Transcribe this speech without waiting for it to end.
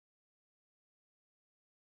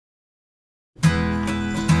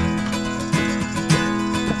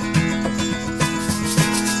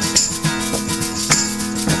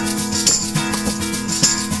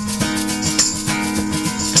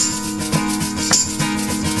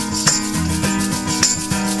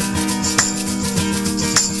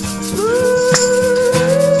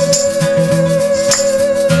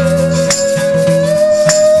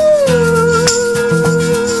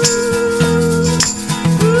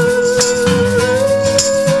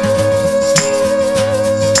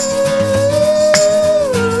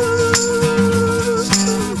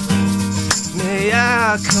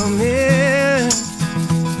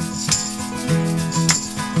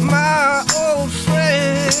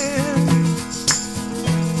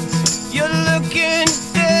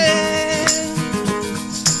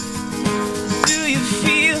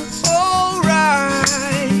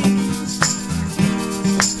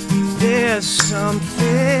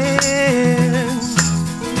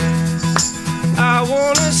I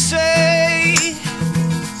wanna say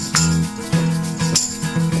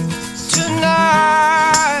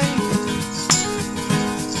tonight,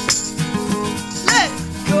 let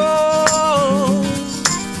go.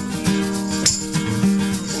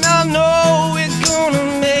 And I know we're gonna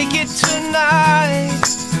make it tonight.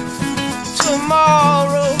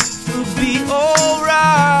 Tomorrow will be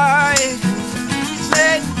alright.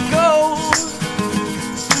 Let go.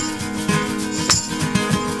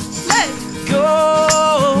 Let go.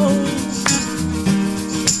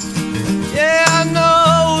 Yeah, I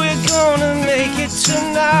know we're gonna make it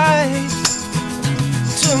tonight.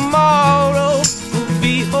 Tomorrow will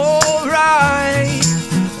be alright.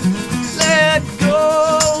 Let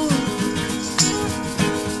go.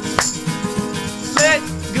 Let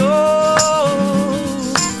go.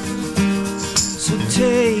 So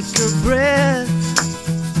take a breath,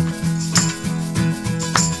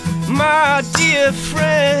 my dear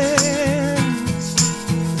friend.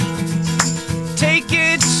 Take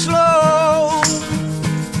it slow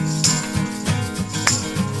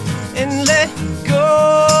and let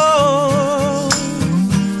go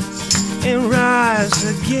and rise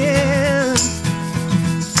again.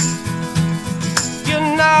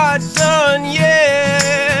 You're not done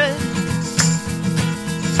yet.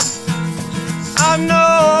 I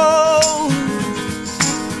know.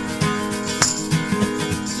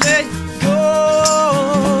 Let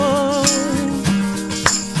go.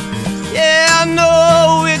 Yeah, I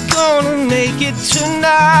know we're gonna make it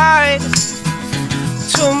tonight.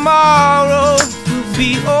 Tomorrow will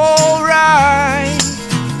be alright.